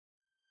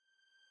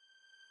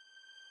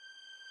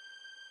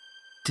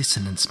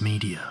Dissonance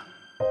Media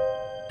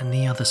and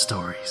the Other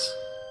Stories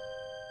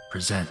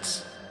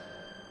presents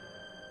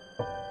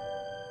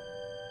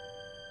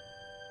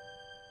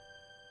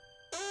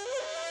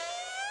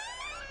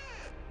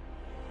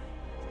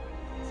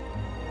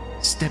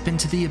Step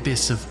into the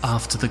abyss of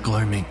After the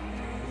Gloaming,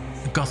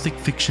 a gothic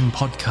fiction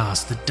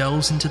podcast that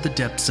delves into the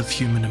depths of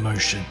human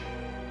emotion.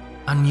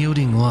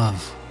 Unyielding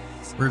love,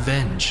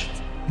 revenge,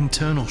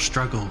 internal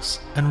struggles,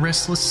 and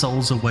restless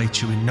souls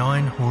await you in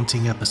 9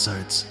 haunting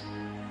episodes,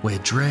 where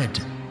dread,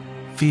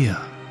 fear,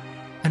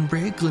 and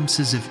rare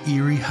glimpses of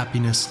eerie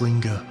happiness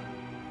linger.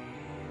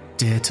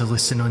 Dare to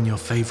listen on your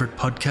favourite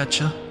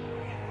podcatcher?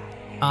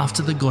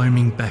 After the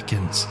Gloaming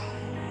beckons.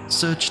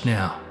 Search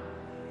now,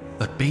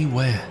 but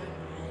beware.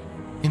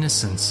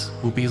 Innocence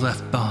will be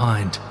left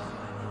behind.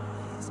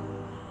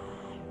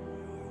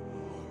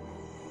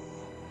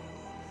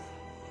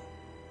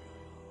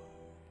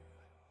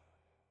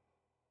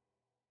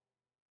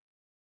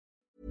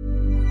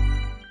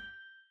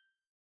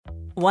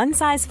 One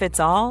size fits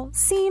all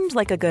seemed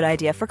like a good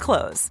idea for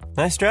clothes.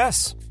 Nice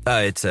dress.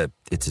 It's a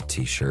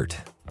t-shirt.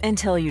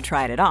 Until you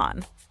tried it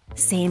on.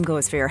 Same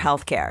goes for your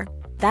healthcare.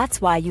 That's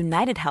why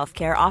United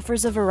Healthcare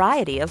offers a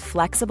variety of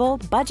flexible,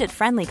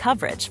 budget-friendly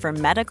coverage for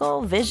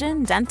medical,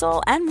 vision,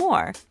 dental, and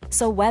more.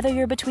 So whether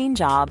you're between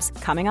jobs,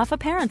 coming off a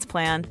parent's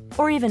plan,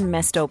 or even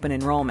missed open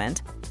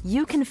enrollment,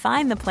 you can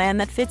find the plan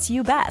that fits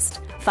you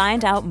best.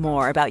 Find out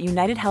more about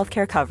United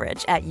Healthcare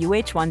coverage at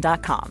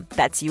uh1.com.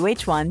 That's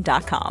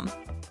uh1.com.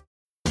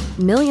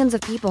 Millions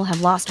of people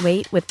have lost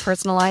weight with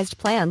personalized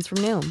plans from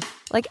Noom.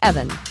 Like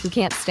Evan, who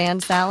can't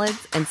stand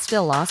salads and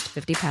still lost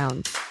 50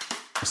 pounds.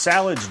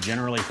 Salads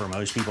generally for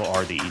most people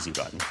are the easy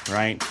button,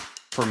 right?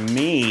 For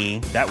me,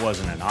 that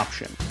wasn't an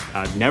option.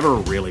 I never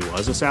really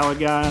was a salad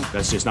guy.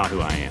 That's just not who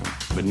I am.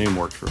 But Noom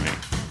worked for me.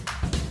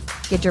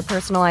 Get your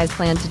personalized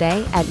plan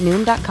today at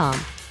Noom.com.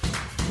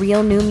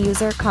 Real Noom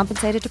user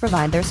compensated to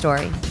provide their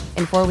story.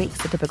 In 4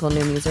 weeks, the typical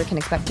Noom user can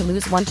expect to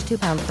lose 1 to 2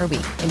 pounds per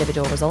week.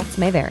 Individual results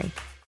may vary.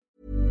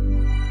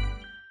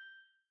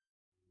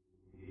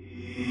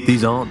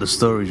 These aren't the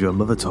stories your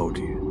mother told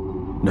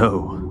you.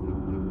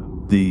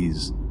 No,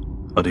 these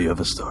are the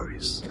other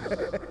stories.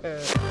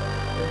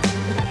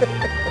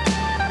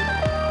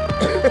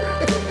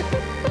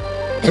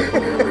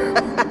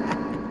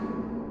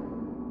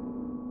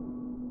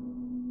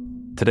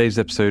 Today's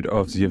episode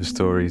of The Other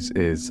Stories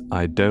is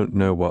I Don't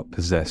Know What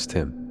Possessed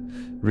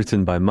Him,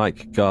 written by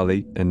Mike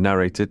Garley and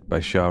narrated by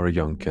Shara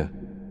Yonka.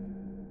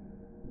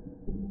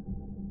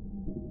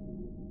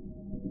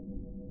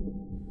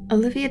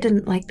 Olivia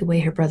didn't like the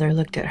way her brother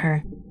looked at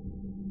her.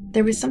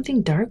 There was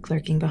something dark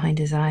lurking behind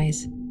his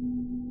eyes.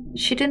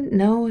 She didn't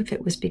know if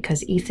it was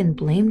because Ethan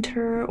blamed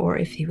her or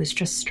if he was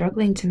just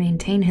struggling to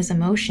maintain his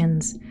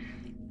emotions.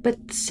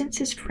 But since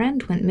his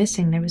friend went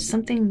missing, there was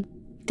something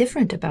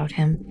different about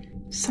him,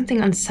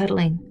 something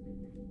unsettling.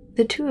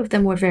 The two of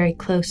them were very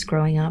close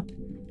growing up.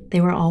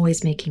 They were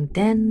always making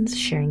dens,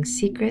 sharing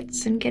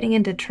secrets, and getting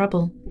into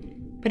trouble.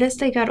 But as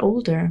they got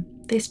older,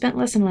 they spent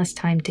less and less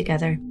time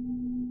together.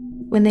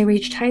 When they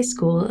reached high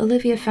school,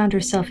 Olivia found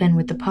herself in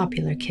with the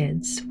popular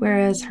kids,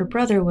 whereas her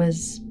brother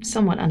was,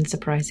 somewhat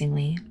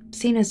unsurprisingly,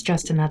 seen as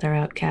just another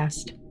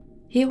outcast.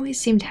 He always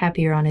seemed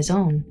happier on his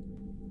own.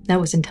 That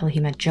was until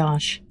he met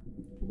Josh.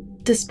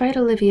 Despite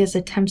Olivia's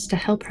attempts to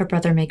help her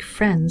brother make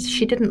friends,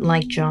 she didn't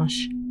like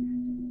Josh.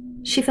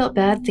 She felt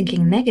bad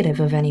thinking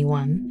negative of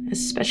anyone,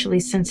 especially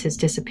since his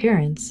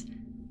disappearance.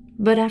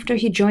 But after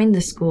he joined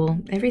the school,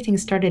 everything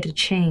started to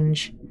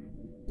change.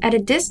 At a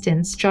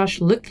distance,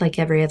 Josh looked like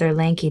every other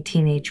lanky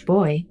teenage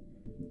boy.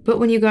 But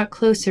when you got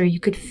closer, you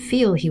could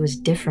feel he was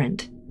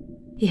different.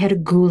 He had a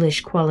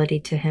ghoulish quality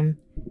to him.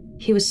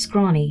 He was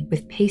scrawny,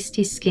 with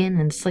pasty skin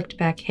and slicked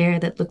back hair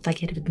that looked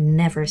like it had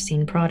never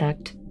seen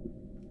product.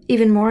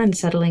 Even more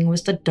unsettling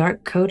was the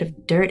dark coat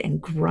of dirt and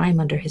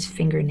grime under his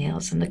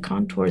fingernails and the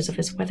contours of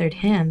his weathered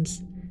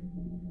hands.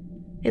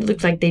 It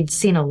looked like they'd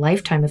seen a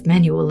lifetime of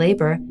manual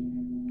labor.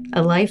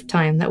 A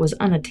lifetime that was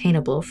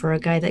unattainable for a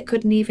guy that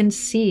couldn't even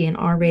see an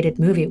R-rated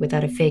movie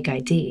without a fake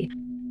ID.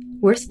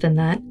 Worse than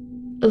that,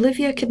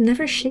 Olivia could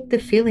never shake the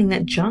feeling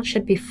that Josh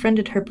had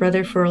befriended her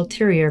brother for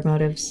ulterior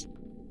motives.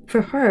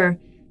 For her,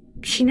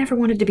 she never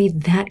wanted to be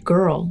that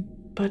girl,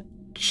 but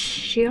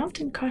she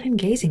often caught him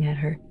gazing at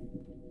her.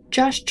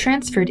 Josh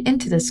transferred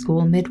into the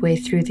school midway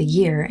through the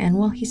year, and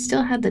while he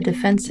still had the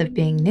defense of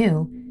being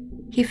new,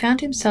 he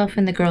found himself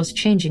in the girls'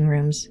 changing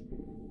rooms.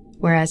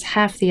 Whereas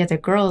half the other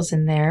girls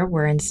in there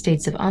were in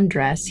states of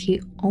undress,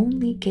 he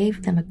only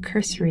gave them a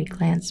cursory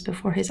glance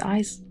before his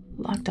eyes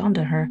locked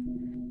onto her.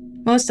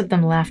 Most of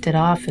them laughed it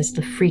off as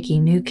the freaky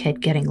new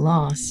kid getting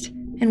lost,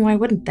 and why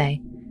wouldn't they?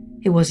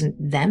 It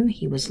wasn't them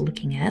he was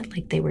looking at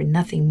like they were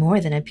nothing more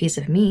than a piece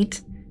of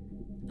meat.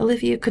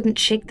 Olivia couldn't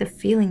shake the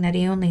feeling that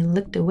he only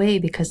looked away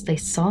because they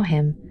saw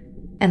him,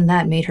 and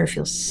that made her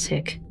feel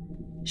sick.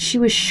 She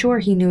was sure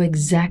he knew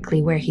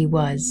exactly where he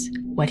was,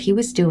 what he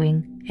was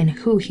doing, and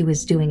who he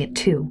was doing it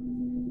to.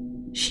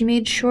 She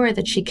made sure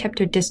that she kept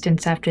her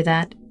distance after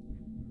that.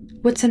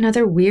 What's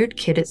another weird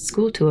kid at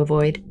school to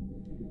avoid?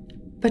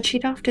 but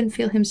she'd often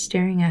feel him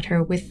staring at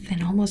her with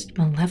an almost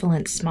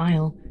malevolent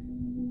smile.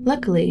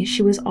 Luckily,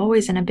 she was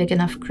always in a big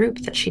enough group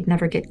that she'd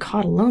never get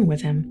caught alone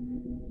with him.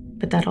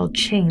 But that all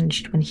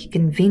changed when he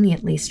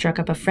conveniently struck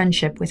up a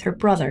friendship with her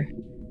brother.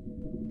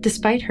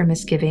 Despite her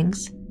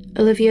misgivings,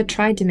 Olivia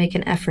tried to make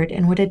an effort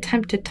and would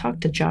attempt to talk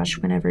to Josh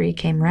whenever he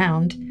came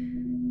round,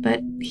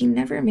 but he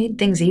never made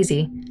things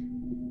easy.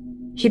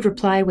 He'd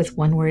reply with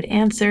one-word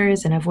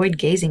answers and avoid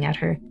gazing at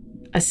her,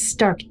 a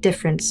stark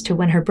difference to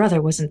when her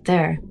brother wasn't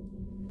there.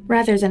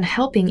 Rather than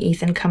helping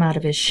Ethan come out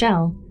of his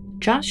shell,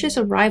 Josh's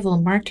arrival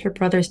marked her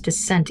brother's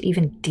descent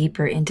even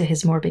deeper into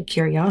his morbid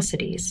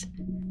curiosities.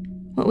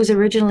 What was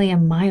originally a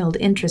mild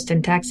interest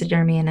in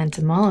taxidermy and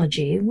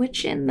entomology,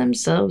 which in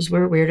themselves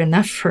were weird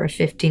enough for a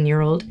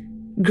 15-year-old,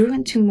 grew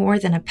into more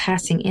than a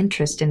passing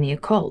interest in the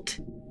occult.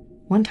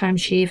 One time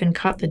she even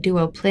caught the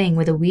duo playing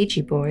with a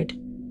Ouija board.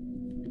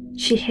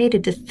 She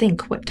hated to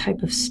think what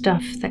type of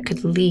stuff that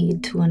could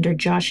lead to under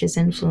Josh's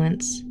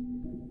influence.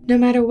 No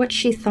matter what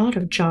she thought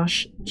of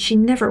Josh, she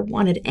never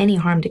wanted any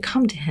harm to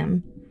come to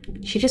him.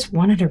 She just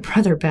wanted her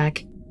brother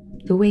back,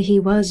 the way he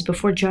was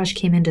before Josh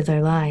came into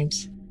their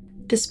lives.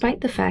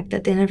 Despite the fact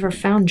that they never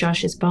found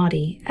Josh's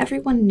body,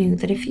 everyone knew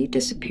that if you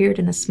disappeared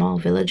in a small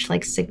village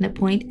like Signet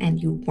Point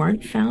and you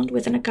weren't found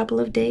within a couple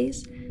of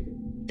days,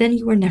 then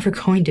you were never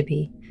going to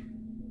be.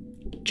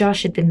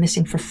 Josh had been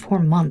missing for 4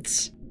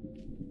 months.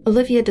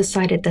 Olivia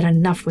decided that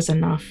enough was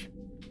enough.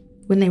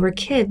 When they were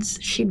kids,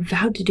 she'd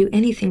vowed to do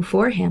anything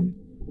for him.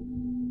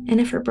 And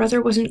if her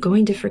brother wasn't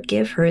going to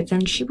forgive her,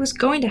 then she was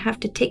going to have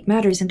to take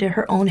matters into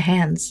her own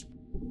hands.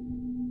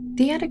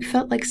 The attic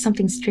felt like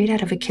something straight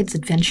out of a kid's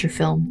adventure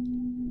film.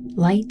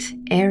 Light,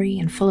 airy,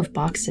 and full of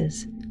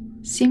boxes.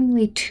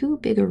 Seemingly too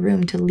big a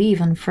room to leave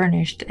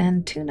unfurnished,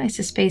 and too nice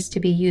a space to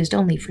be used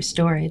only for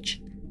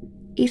storage.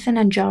 Ethan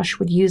and Josh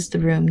would use the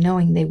room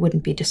knowing they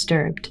wouldn't be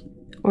disturbed.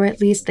 Or at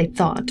least they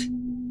thought,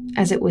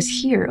 as it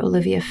was here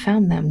Olivia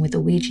found them with a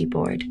Ouija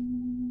board.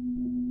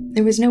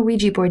 There was no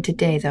Ouija board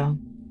today, though.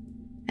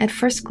 At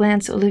first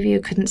glance, Olivia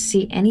couldn't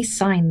see any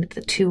sign that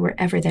the two were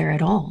ever there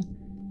at all.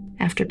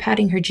 After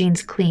patting her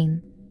jeans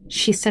clean,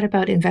 she set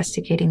about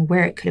investigating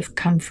where it could have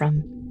come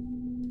from.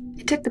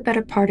 It took the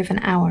better part of an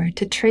hour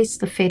to trace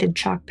the faded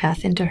chalk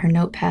path into her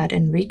notepad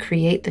and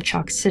recreate the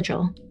chalk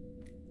sigil.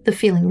 The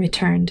feeling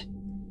returned.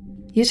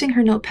 Using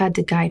her notepad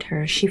to guide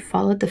her, she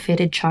followed the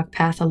faded chalk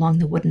path along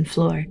the wooden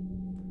floor.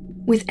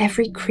 With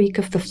every creak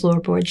of the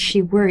floorboard,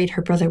 she worried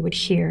her brother would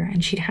hear,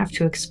 and she'd have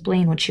to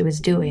explain what she was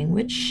doing,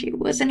 which she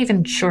wasn't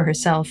even sure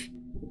herself.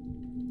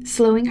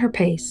 Slowing her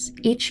pace,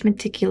 each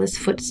meticulous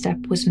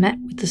footstep was met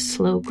with the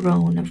slow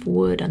groan of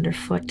wood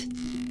underfoot.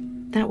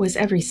 That was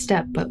every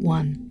step but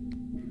one.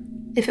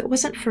 If it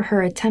wasn't for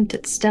her attempt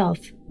at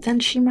stealth, then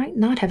she might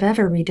not have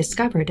ever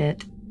rediscovered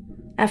it.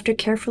 After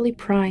carefully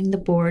prying the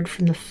board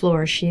from the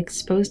floor, she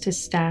exposed a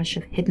stash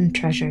of hidden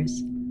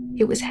treasures.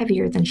 It was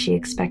heavier than she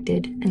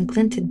expected, and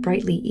glinted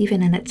brightly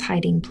even in its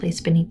hiding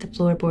place beneath the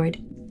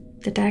floorboard.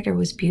 The dagger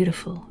was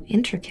beautiful,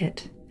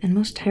 intricate, and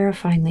most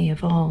terrifyingly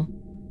of all,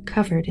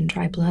 covered in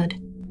dry blood.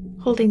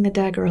 Holding the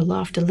dagger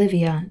aloft,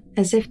 Olivia,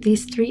 as if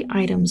these 3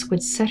 items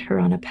would set her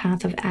on a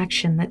path of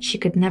action that she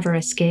could never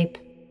escape.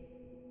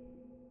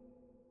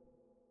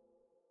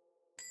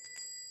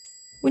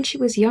 When she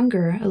was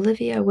younger,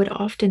 Olivia would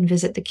often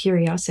visit the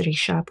curiosity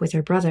shop with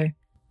her brother,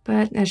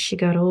 but as she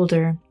got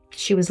older,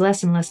 she was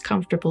less and less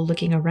comfortable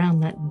looking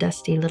around that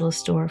dusty little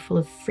store full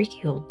of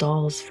freaky old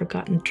dolls,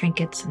 forgotten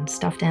trinkets, and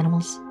stuffed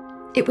animals.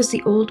 It was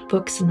the old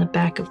books in the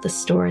back of the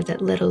store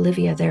that led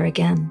Olivia there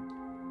again.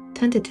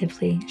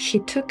 Tentatively, she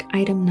took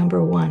item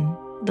number 1,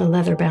 the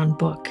leather-bound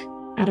book,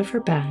 out of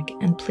her bag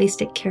and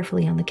placed it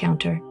carefully on the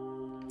counter.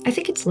 "I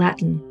think it's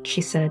Latin,"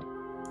 she said.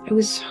 "I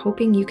was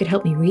hoping you could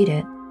help me read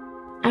it."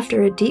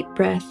 After a deep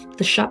breath,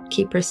 the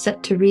shopkeeper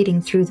set to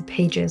reading through the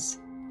pages.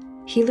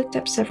 He looked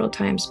up several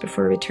times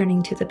before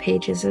returning to the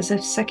pages as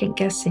if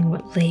second-guessing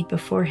what lay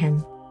before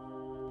him.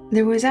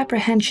 There was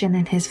apprehension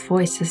in his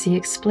voice as he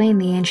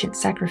explained the ancient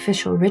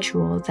sacrificial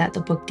ritual that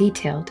the book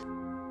detailed.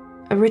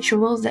 A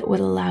ritual that would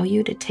allow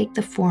you to take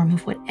the form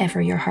of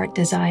whatever your heart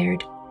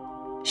desired.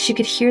 She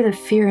could hear the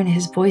fear in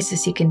his voice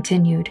as he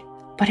continued,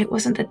 but it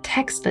wasn't the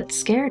text that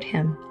scared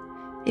him.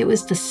 It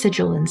was the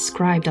sigil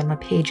inscribed on the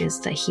pages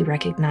that he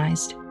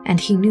recognized, and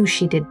he knew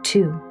she did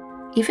too.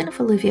 Even if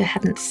Olivia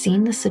hadn't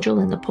seen the sigil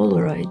in the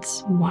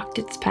Polaroids, walked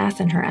its path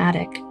in her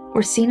attic,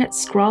 or seen it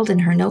scrawled in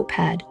her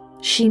notepad,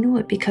 she knew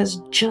it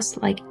because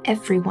just like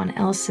everyone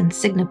else in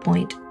Signet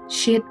Point,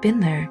 she had been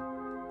there.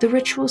 The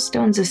ritual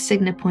stones of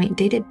Signet Point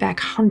dated back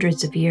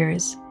hundreds of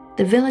years.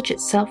 The village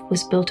itself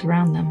was built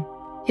around them.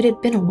 It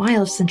had been a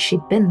while since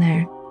she'd been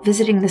there.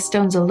 Visiting the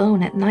stones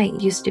alone at night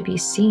used to be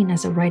seen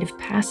as a rite of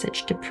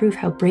passage to prove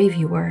how brave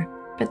you were,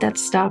 but that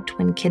stopped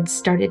when kids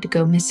started to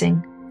go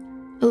missing.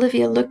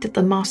 Olivia looked at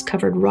the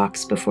moss-covered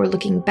rocks before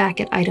looking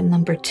back at item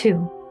number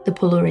 2, the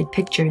Polaroid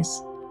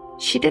pictures.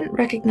 She didn't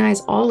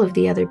recognize all of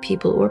the other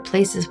people or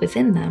places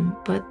within them,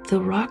 but the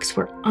rocks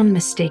were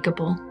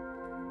unmistakable.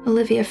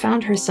 Olivia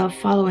found herself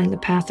following the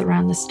path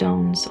around the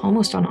stones,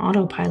 almost on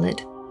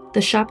autopilot.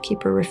 The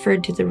shopkeeper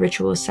referred to the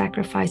ritual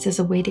sacrifice as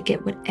a way to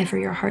get whatever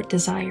your heart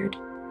desired,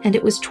 and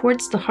it was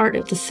towards the heart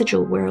of the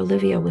sigil where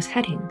Olivia was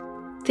heading.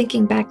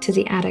 Thinking back to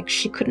the attic,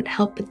 she couldn't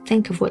help but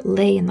think of what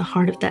lay in the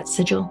heart of that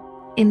sigil.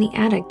 In the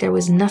attic, there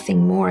was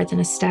nothing more than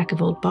a stack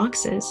of old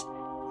boxes,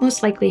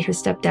 most likely her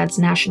stepdad's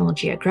National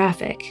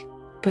Geographic.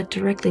 But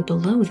directly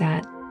below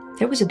that,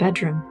 there was a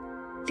bedroom.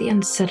 The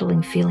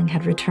unsettling feeling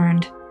had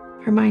returned.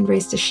 Her mind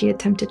raced as she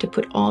attempted to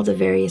put all the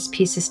various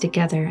pieces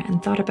together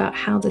and thought about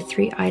how the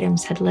 3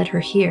 items had led her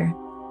here.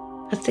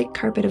 A thick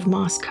carpet of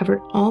moss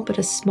covered all but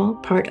a small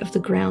part of the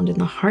ground in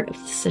the heart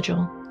of the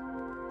sigil.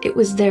 It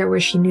was there where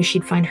she knew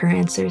she'd find her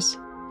answers.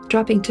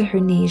 Dropping to her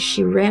knees,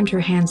 she rammed her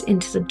hands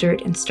into the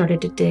dirt and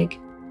started to dig.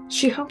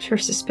 She hoped her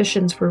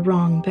suspicions were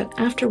wrong, but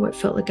after what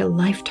felt like a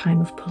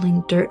lifetime of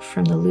pulling dirt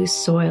from the loose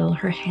soil,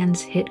 her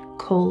hands hit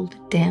cold,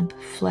 damp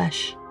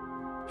flesh.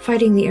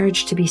 Fighting the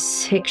urge to be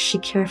sick, she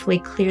carefully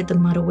cleared the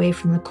mud away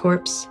from the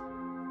corpse.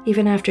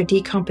 Even after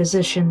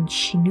decomposition,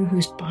 she knew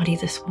whose body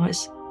this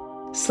was.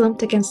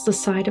 Slumped against the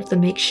side of the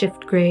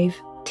makeshift grave,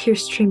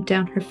 tears streamed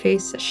down her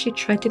face as she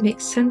tried to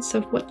make sense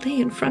of what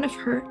lay in front of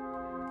her.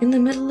 In the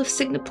middle of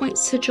Signa Point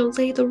Sigil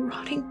lay the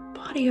rotting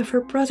body of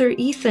her brother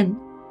Ethan,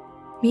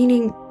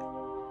 meaning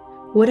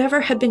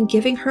whatever had been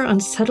giving her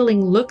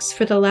unsettling looks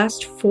for the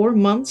last 4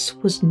 months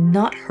was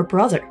not her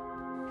brother.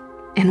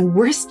 And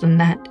worse than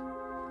that,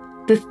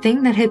 the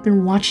thing that had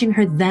been watching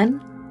her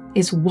then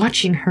is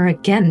watching her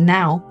again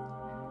now.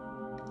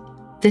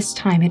 This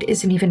time it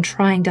isn't even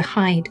trying to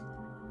hide.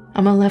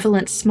 A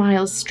malevolent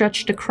smile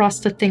stretched across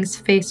the thing's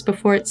face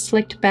before it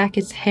slicked back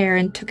its hair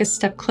and took a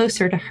step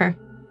closer to her.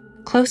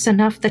 Close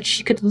enough that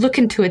she could look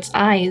into its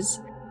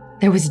eyes.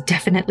 There was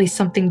definitely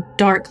something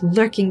dark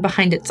lurking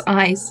behind its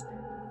eyes.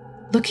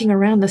 Looking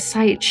around the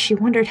site, she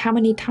wondered how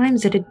many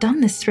times it had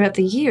done this throughout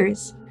the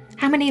years.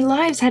 How many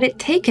lives had it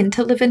taken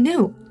to live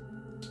anew?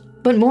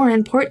 But more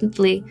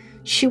importantly,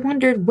 she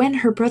wondered when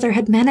her brother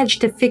had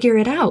managed to figure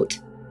it out.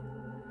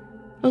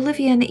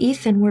 Olivia and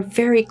Ethan were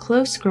very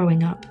close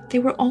growing up. They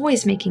were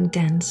always making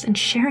dens and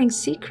sharing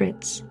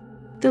secrets.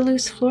 The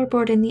loose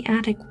floorboard in the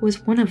attic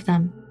was one of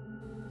them.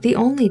 The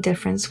only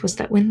difference was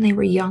that when they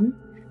were young,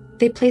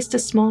 they placed a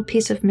small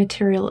piece of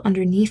material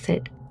underneath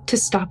it to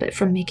stop it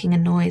from making a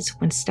noise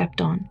when stepped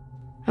on.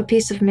 A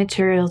piece of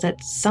material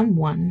that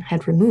someone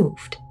had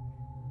removed,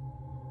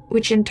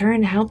 which in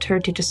turn helped her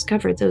to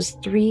discover those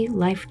 3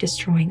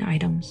 life-destroying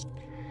items.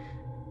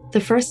 The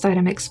first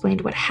item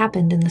explained what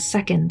happened in the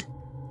second.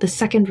 The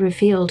second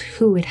revealed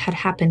who it had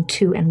happened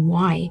to and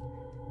why,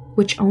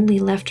 which only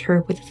left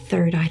her with a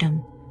third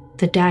item,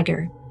 the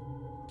dagger.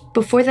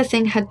 Before the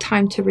thing had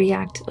time to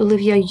react,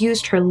 Olivia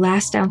used her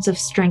last ounce of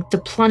strength to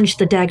plunge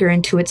the dagger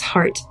into its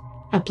heart.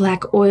 A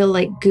black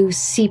oil-like goo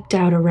seeped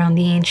out around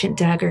the ancient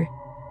dagger.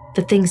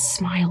 The thing's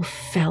smile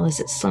fell as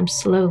it slumped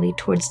slowly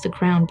towards the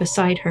ground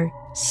beside her,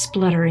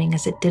 spluttering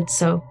as it did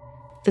so.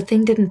 The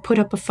thing didn't put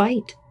up a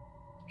fight.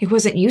 It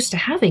wasn't used to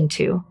having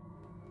to.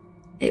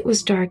 It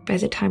was dark by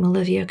the time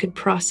Olivia could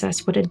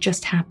process what had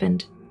just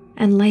happened,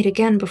 and light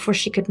again before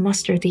she could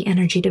muster the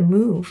energy to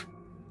move.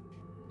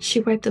 She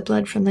wiped the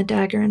blood from the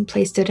dagger and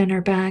placed it in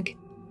her bag.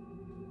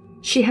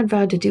 She had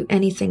vowed to do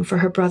anything for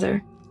her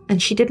brother, and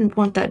she didn't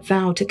want that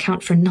vow to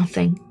count for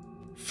nothing.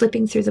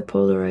 Flipping through the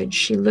Polaroid,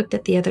 she looked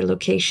at the other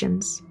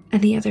locations,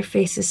 and the other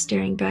faces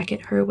staring back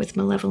at her with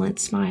malevolent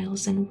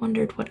smiles, and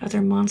wondered what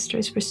other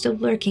monsters were still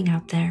lurking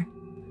out there.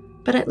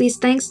 But at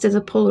least thanks to the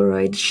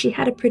Polaroid, she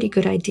had a pretty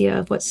good idea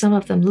of what some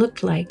of them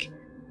looked like.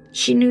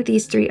 She knew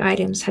these 3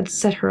 items had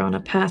set her on a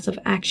path of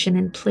action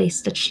in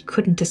place that she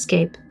couldn't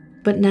escape.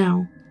 But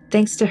now,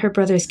 thanks to her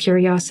brother's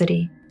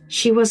curiosity,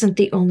 she wasn't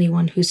the only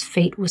one whose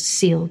fate was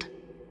sealed.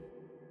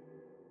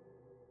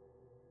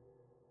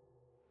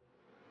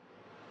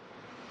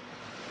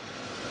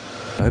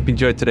 I hope you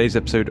enjoyed today's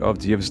episode of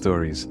The Other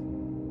Stories.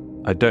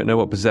 I Don't Know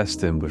What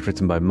Possessed Him was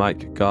written by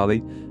Mike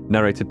Garley,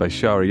 narrated by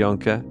Shara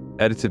Yonka,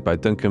 edited by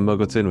Duncan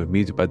Muggleton with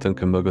music by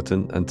Duncan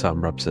Muggleton and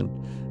Tom Robson,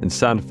 and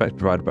sound effects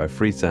provided by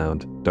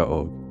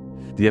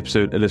freesound.org. The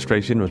episode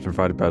illustration was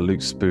provided by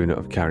Luke Spooner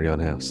of Carry On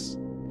House.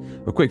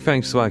 A quick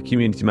thanks to our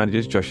community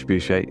managers Joshua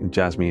Boucher and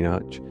Jasmine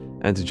Arch,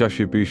 and to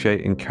Joshua Boucher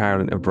and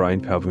Carolyn O'Brien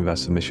for helping with our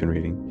submission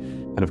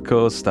reading. And of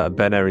course, that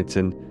Ben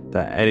Errington,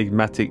 that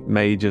enigmatic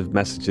mage of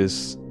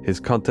messages, his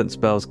content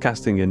spells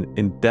casting an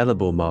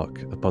indelible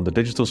mark upon the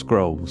digital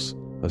scrolls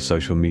of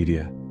social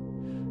media.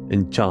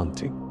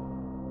 Enchanting.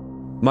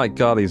 Mike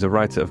Garley is a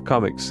writer of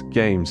comics,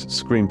 games,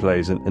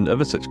 screenplays, and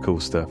other such cool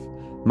stuff.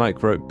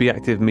 Mike wrote Be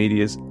Active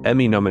Media's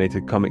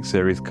Emmy-nominated comic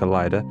series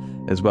Collider,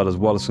 as well as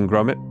Wallace and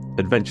Gromit,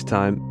 Adventure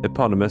Time,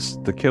 Eponymous,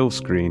 The Kill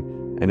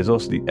Screen, and is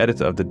also the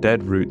editor of the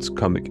Dead Roots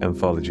comic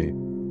anthology.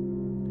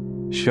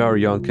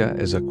 Shara Yonka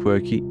is a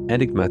quirky,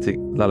 enigmatic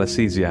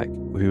lalesesiac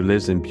who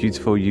lives in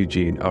beautiful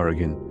Eugene,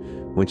 Oregon.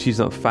 When she's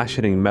not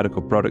fashioning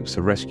medical products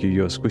to rescue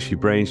your squishy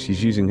brain,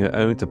 she's using her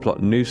own to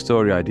plot new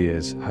story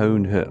ideas,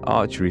 hone her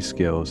archery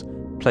skills,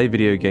 play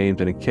video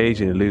games, and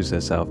occasionally lose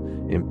herself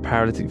in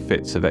paralytic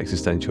fits of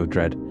existential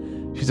dread.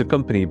 She's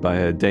accompanied by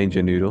her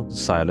danger noodle,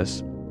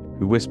 Silas,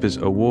 who whispers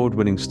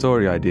award-winning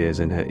story ideas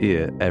in her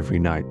ear every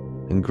night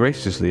and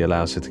graciously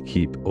allows her to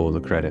keep all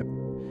the credit.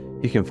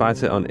 You can find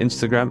her on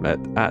Instagram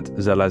at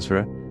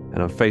Zelazra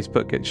and on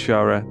Facebook at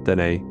Shara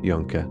Dene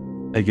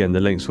Yonka. Again, the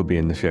links will be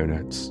in the show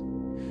notes.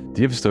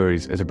 The Other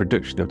Stories is a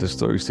production of the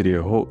story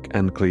studio Hawk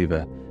and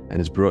Cleaver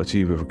and is brought to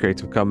you with a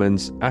Creative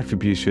Commons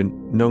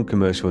Attribution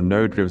Non-Commercial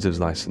No Derivatives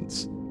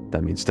license.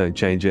 That means don't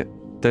change it,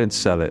 don't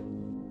sell it,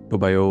 but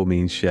by all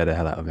means share the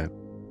hell out of it.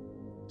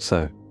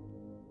 So,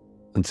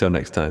 until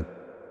next time.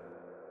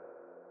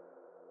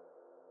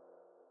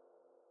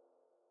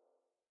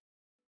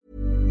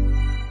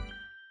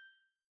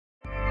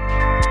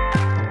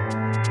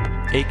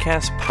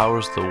 Acast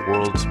powers the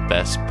world's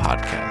best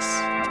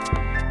podcasts.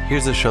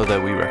 Here's a show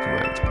that we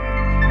recommend.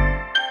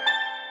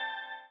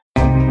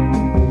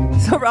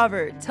 So,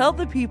 Robert, tell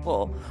the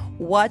people,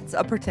 what's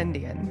a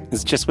pretendian?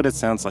 It's just what it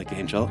sounds like,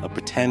 Angel. A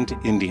pretend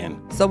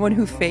Indian. Someone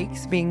who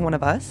fakes being one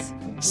of us?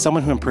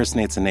 Someone who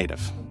impersonates a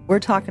native. We're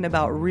talking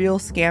about real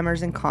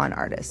scammers and con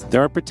artists.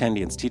 There are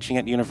pretendians teaching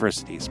at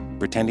universities,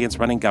 pretendians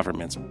running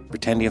governments,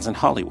 pretendians in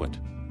Hollywood.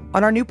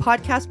 On our new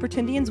podcast,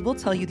 Pretendians, we'll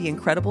tell you the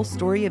incredible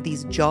story of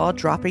these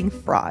jaw-dropping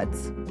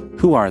frauds.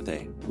 Who are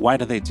they? Why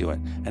do they do it?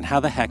 And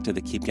how the heck do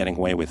they keep getting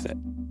away with it?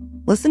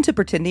 Listen to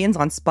Pretendians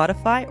on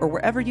Spotify or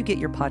wherever you get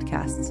your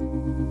podcasts.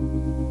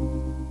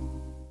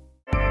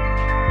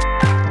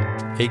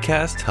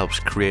 Acast helps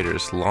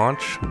creators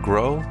launch,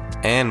 grow,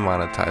 and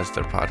monetize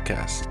their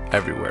podcasts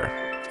everywhere.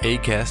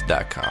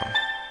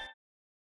 Acast.com.